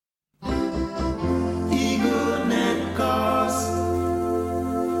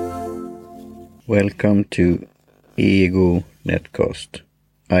Welcome to Ego Netcast.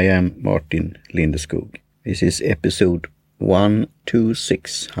 I am Martin Lindeskog. This is episode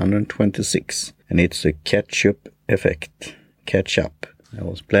 126, and it's a catch-up effect. Catch up. I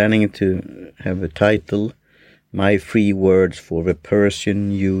was planning to have a title, My 3 Words for the Persian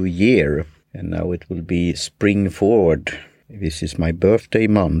New Year, and now it will be Spring Forward. This is my birthday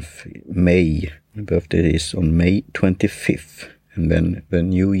month, May. My birthday is on May 25th. And then the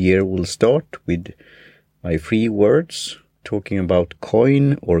new year will start with my 3 words, talking about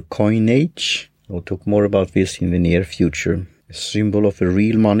coin or coinage. I'll talk more about this in the near future. A symbol of a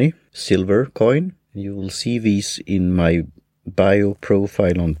real money, silver coin. You will see these in my bio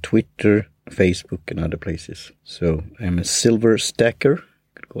profile on Twitter, Facebook and other places. So I'm a silver stacker,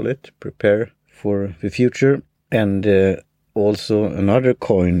 you could call it. Prepare for the future. And also another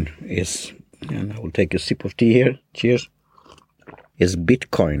coin is, and I will take a sip of tea here. Cheers. Is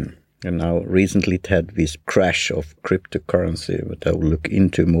Bitcoin. And now recently it had this crash of cryptocurrency that I will look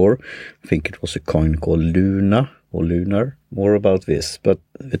into more. I think it was a coin called Luna or Lunar. More about this. But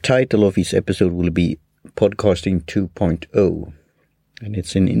the title of this episode will be Podcasting 2.0. And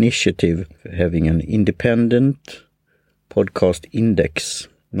it's an initiative for having an independent podcast index,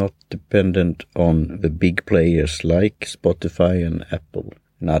 not dependent on the big players like Spotify and Apple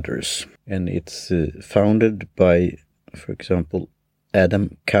and others. And it's founded by, for example,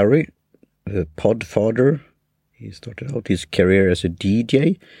 Adam Curry, the podfather. He started out his career as a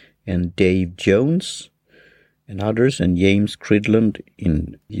DJ, and Dave Jones and others, and James Cridland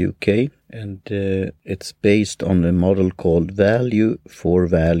in UK. And it's based on a model called Value for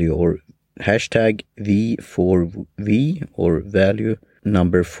Value, or hashtag V4V, or value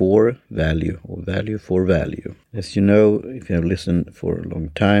number 4 value, or value for value. As you know, if you have listened for a long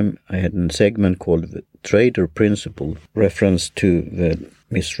time, I had a segment called the Trader Principle, reference to the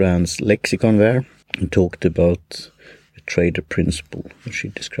Miss Rand's lexicon there, and talked about the Trader Principle, which she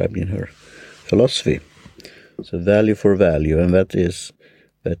described in her philosophy. So value for value, and that is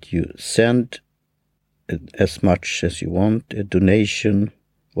that you send as much as you want, a donation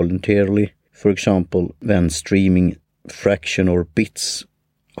voluntarily, for example, when streaming fraction or bits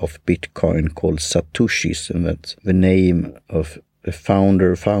of Bitcoin called Satoshis, and that's the name of the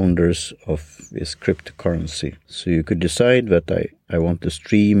founders of this cryptocurrency. So you could decide that I want to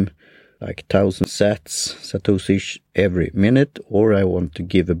stream like 1,000 Satoshis every minute, or I want to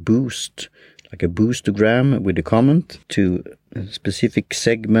give a boost, like a boostogram with a comment to a specific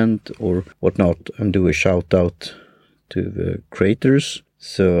segment or whatnot, and do a shout out to the creators.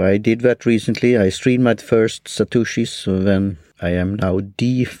 So I did that recently. I streamed my first Satoshis, so then I am now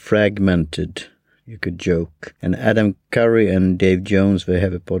defragmented, you could joke. And Adam Curry and Dave Jones, they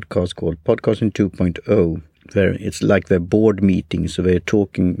have a podcast called Podcasting 2.0. Where it's like their board meeting, so they're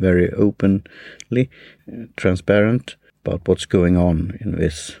talking very openly, transparent about what's going on in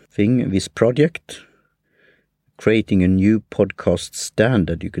this thing, this project. Creating a new podcast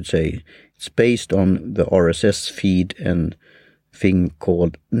standard, you could say. It's based on the RSS feed and thing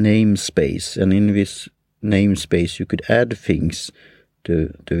called namespace, and in this namespace you could add things to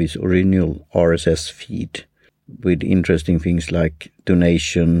this original RSS feed with interesting things like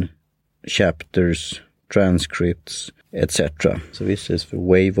donation, chapters, transcripts, etc. So this is the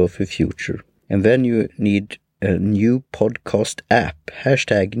wave of the future. And then you need a new podcast app,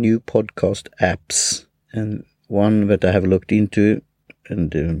 hashtag new podcast apps. And one that I have looked into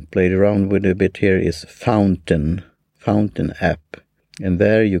and played around with a bit here is Fountain app, and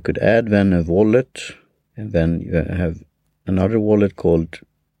there you could add then a wallet, and then you have another wallet called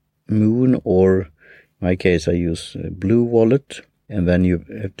Moon, or in my case I use Blue Wallet, and then you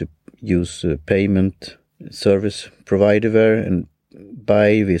have to use a payment service provider there and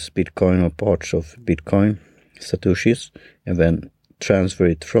buy this Bitcoin or parts of Bitcoin, Satoshis, and then transfer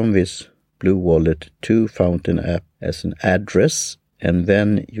it from this Blue Wallet to Fountain app as an address, and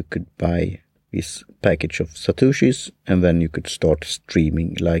then you could buy this package of Satoshis, and then you could start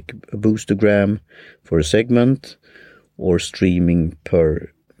streaming like a boostogram for a segment, or streaming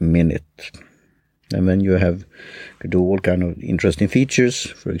per minute. And then you could do all kind of interesting features.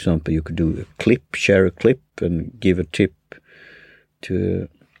 For example, you could do a clip, share a clip, and give a tip to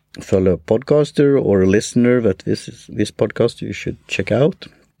a fellow podcaster or a listener that this podcast you should check out.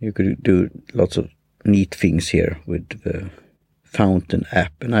 You could do lots of neat things here with the Fountain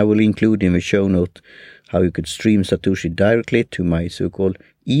app, and I will include in the show note how you could stream Satoshi directly to my so-called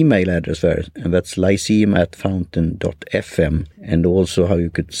email address there, and that's lyceum@fountain.fm, and also how you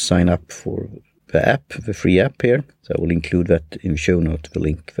could sign up for the app, the free app here. So I will include that in the show note, the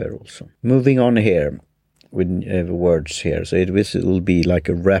link there also. Moving on here with the words here. So this will be like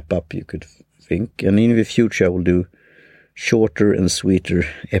a wrap up, you could think. And in the future I will do shorter and sweeter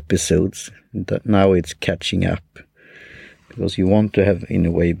episodes. Now it's catching up, because you want to have, in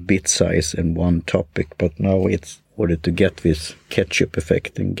a way, bit size and one topic, but now it's in order to get this catch-up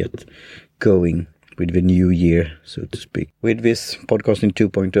effect and get going with the new year, so to speak. With this Podcasting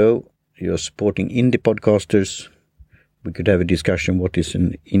 2.0, you're supporting indie podcasters. We could have a discussion what is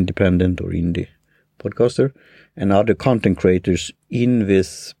an independent or indie podcaster, and other content creators in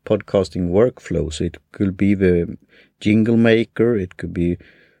this podcasting workflow. So it could be the jingle maker, it could be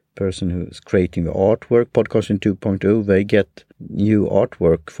person who is creating the artwork. Podcasting 2.0, they get new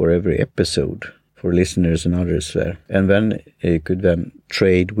artwork for every episode for listeners and others there. And then it could then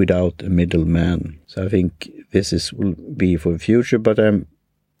trade without a middleman. So I think will be for the future, but I'm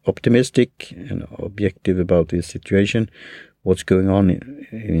optimistic and objective about this situation. What's going on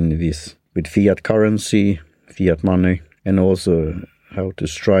in this with fiat currency, fiat money, and also how to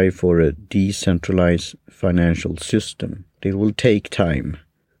strive for a decentralized financial system. It will take time.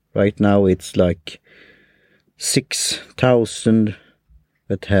 Right now it's like 6,000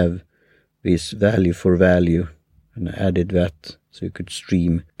 that have this value for value and added that, so you could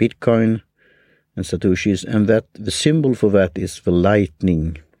stream Bitcoin and Satoshis, and that the symbol for that is the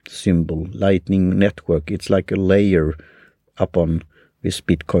Lightning symbol, Lightning Network. It's like a layer up on this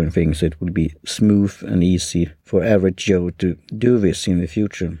Bitcoin thing, so it will be smooth and easy for average Joe to do this in the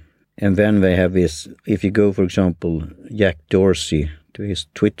future. And then they have this, if you go, for example, Jack Dorsey to his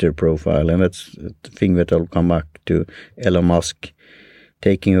Twitter profile, and that's the thing that I'll come back to, Elon Musk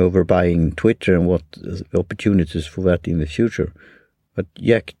taking over, buying Twitter, and what opportunities for that in the future. But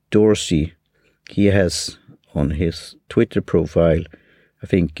Jack Dorsey, he has on his Twitter profile, I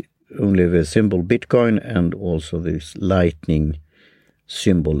think, only the symbol Bitcoin and also this lightning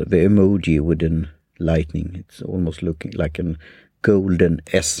symbol, the emoji with a lightning. It's almost looking like a golden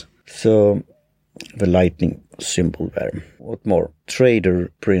S. So the lightning symbol there. What more?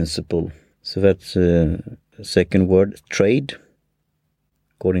 Trader principle. So that's the second word, trade.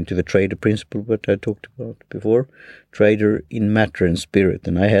 According to the trader principle that I talked about before. Trader in matter and spirit.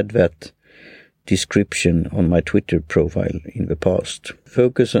 And I had that description on my Twitter profile in the past.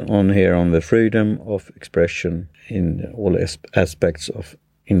 Focus on the freedom of expression in all aspects of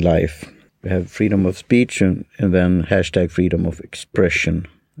in life. We have freedom of speech and then hashtag freedom of expression.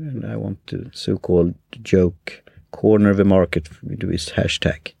 And I want to so-called joke corner the market with this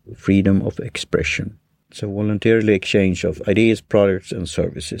hashtag freedom of expression. So voluntarily exchange of ideas, products and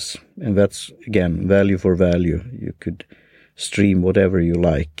services. And that's, again, value for value. You could stream whatever you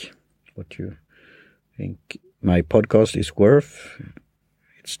like, what you think my podcast is worth.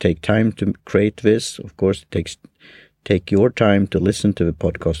 It's take time to create this. Of course, it take your time to listen to the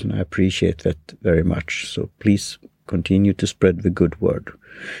podcast, and I appreciate that very much. So please continue to spread the good word.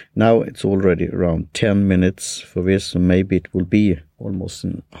 Now it's already around 10 minutes for this, so maybe it will be almost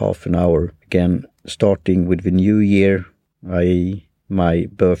half an hour. Again, starting with the new year, my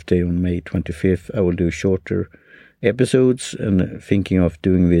birthday on May 25th, I will do shorter episodes, and thinking of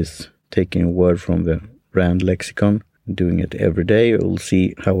doing this, taking a word from the Rand lexicon, doing it every day. We'll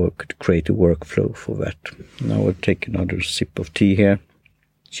see how I could create a workflow for that. Now I'll take another sip of tea here.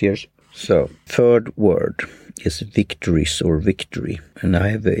 Cheers. So, third word is victories or victory. And I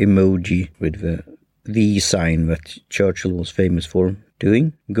have the emoji with the V sign that Churchill was famous for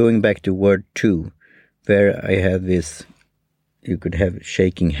doing. Going back to word 2, where I have this, you could have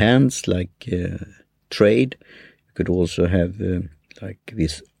shaking hands like trade. You could also have like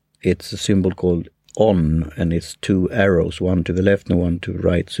this, it's a symbol called on, and it's 2 arrows, one to the left and one to the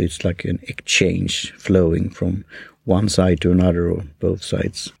right. So it's like an exchange flowing from one side to another or both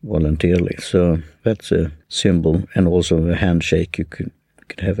sides voluntarily. So that's a symbol, and also a handshake you could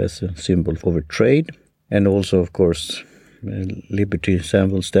have as a symbol for the trade. And also, of course, Liberty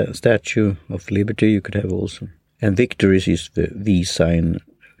symbol, Statue of Liberty you could have also. And victories is the V sign,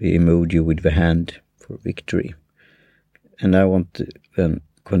 the emoji with the hand for victory. And I want to then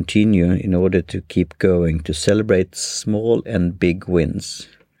continue in order to keep going, to celebrate small and big wins,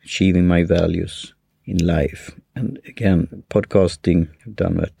 achieving my values in life. And again, podcasting, I've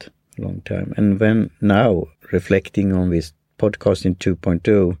done that a long time. And then now, reflecting on this Podcasting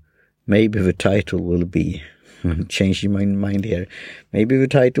 2.0, maybe the title will be, changing my mind here, maybe the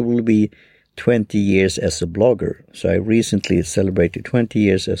title will be 20 years as a blogger. So I recently celebrated 20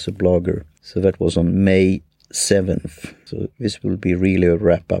 years as a blogger. So that was on May 7th. So this will be really a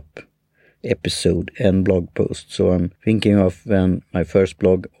wrap-up episode and blog post. So I'm thinking of when my first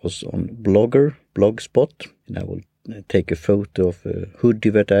blog was on Blogspot, and I will take a photo of a hoodie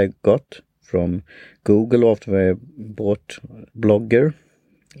that I got from Google after I bought Blogger.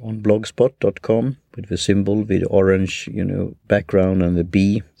 on blogspot.com with the symbol with orange, background and the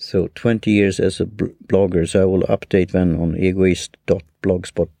B. So 20 years as a blogger. So I will update then on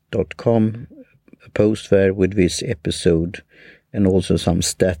egoist.blogspot.com, a post there with this episode and also some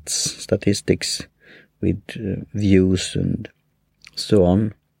statistics with views and so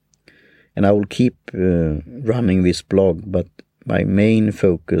on. And I will keep running this blog, but my main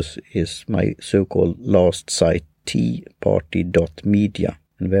focus is my so-called last site, teaparty.media,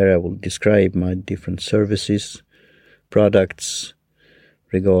 and where I will describe my different services, products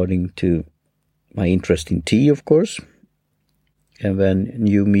regarding to my interest in tea, of course, and then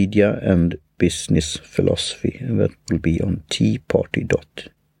new media and business philosophy, and that will be on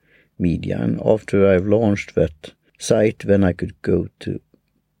teaparty.media. And after I've launched that site, then I could go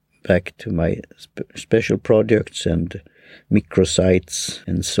back to my special projects and microsites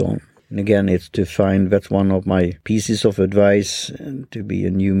and so on. And again, it's to find, that's one of my pieces of advice, to be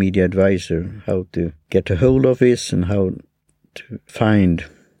a new media advisor, how to get a hold of this and how to find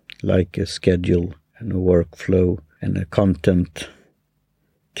like a schedule and a workflow and a content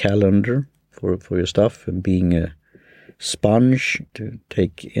calendar for your stuff, and being a sponge to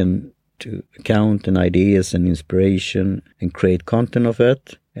take into account and ideas and inspiration and create content of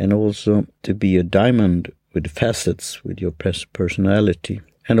it, and also to be a diamond with facets with your personality,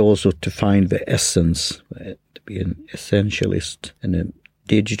 and also to find the essence, to be an essentialist and a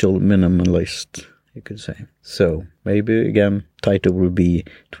digital minimalist, you could say. So maybe again, title will be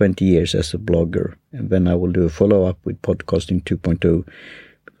 20 years as a blogger, and then I will do a follow-up with Podcasting 2.0,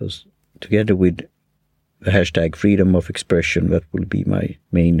 because together with the hashtag freedom of expression, that will be my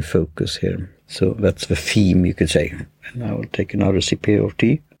main focus here. So that's the theme, you could say. And I will take another sip here of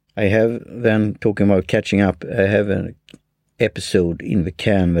tea. I have then, talking about catching up, I have an episode in the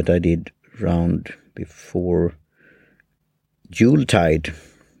can that I did round before Yuletide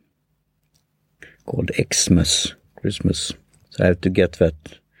called Xmas, Christmas. So I have to get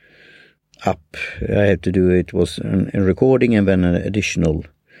that up. I have to do it was a recording and then an additional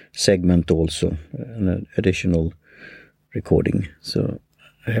segment also, an additional recording. So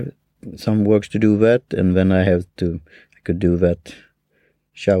I have some works to do that, and then I could do that.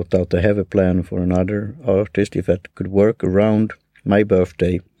 Shout out, I have a plan for another artist, if that could work around my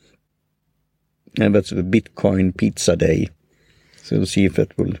birthday. And that's the Bitcoin Pizza Day. So we'll see if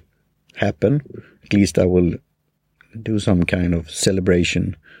that will happen. At least I will do some kind of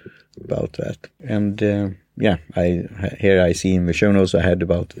celebration about that. And here I see in the show notes I had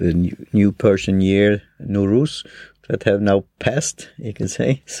about the new Persian year, Nowruz, that have now passed, you can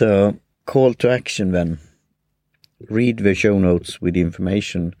say. So call to action then. Read the show notes with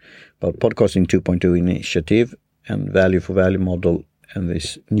information about Podcasting 2.0 initiative and value for value model and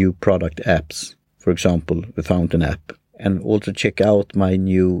this new product apps, for example, the Fountain app. And also check out my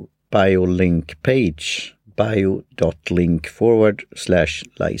new bio link page,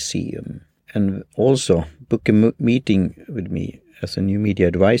 bio.link/Lyceum. And also book a meeting with me as a new media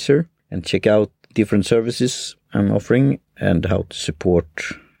advisor and check out different services I'm offering and how to support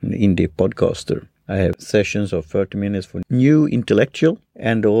an indie podcaster. I have sessions of 30 minutes for new intellectual,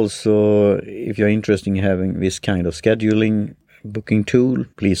 and also if you're interested in having this kind of scheduling booking tool,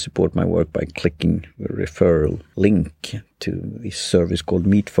 please support my work by clicking the referral link to this service called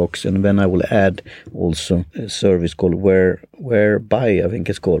MeetFox, and then I will add also a service called Whereby, I think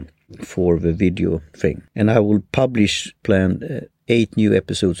it's called, for the video thing. And I will publish planned 8 new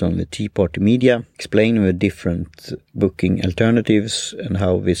episodes on the Tea Party Media, explaining the different booking alternatives and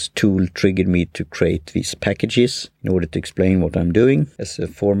how this tool triggered me to create these packages in order to explain what I'm doing. As a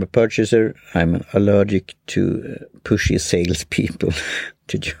former purchaser, I'm allergic to pushy salespeople,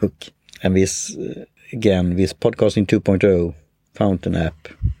 to joke. And this, again, this Podcasting 2.0 Fountain app.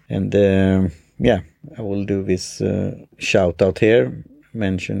 And I will do this shout out here,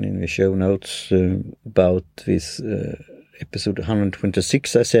 mentioned in the show notes about this episode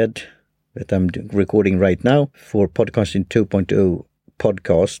 126, I said, that I'm recording right now for Podcasting 2.0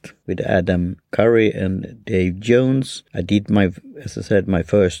 podcast with Adam Curry and Dave Jones. I did as I said, my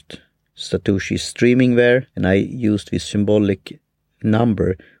first Satoshi streaming there, and I used this symbolic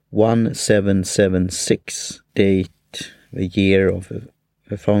number 1776, date the year of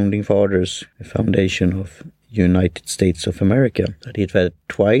the founding fathers, the foundation of United States of America. I did that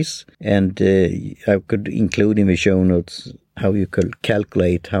twice, and I could include in the show notes how you could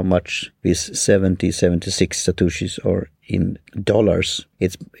calculate how much these 76 Satoshis are in dollars.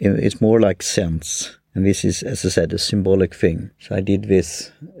 It's more like cents, and this is, as I said, a symbolic thing. So I did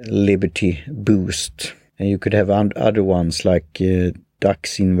this Liberty Boost, and you could have other ones like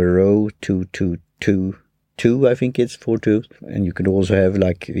Ducks in the Row 222 2, I think it's 4.2. And you could also have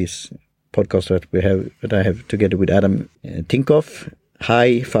like this podcast that I have together with Adam Tinkoff,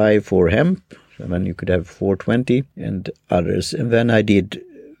 High 5 for hemp. And then you could have 420 and others. And then I did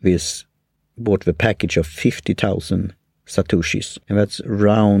this, bought the package of 50,000 Satoshis. And that's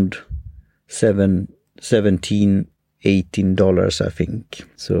around $18, I think.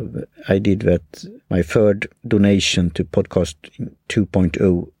 So I did that, my third donation to podcast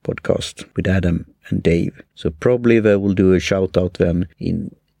 2.0 podcast with Adam and Dave. So probably they will do a shout out then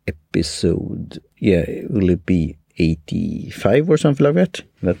in episode, will it be 85 or something like that?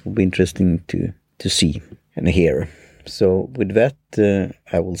 That will be interesting to see and hear. So with that,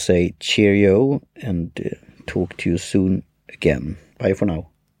 I will say cheerio and talk to you soon again. Bye for now.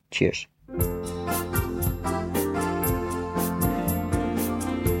 Cheers.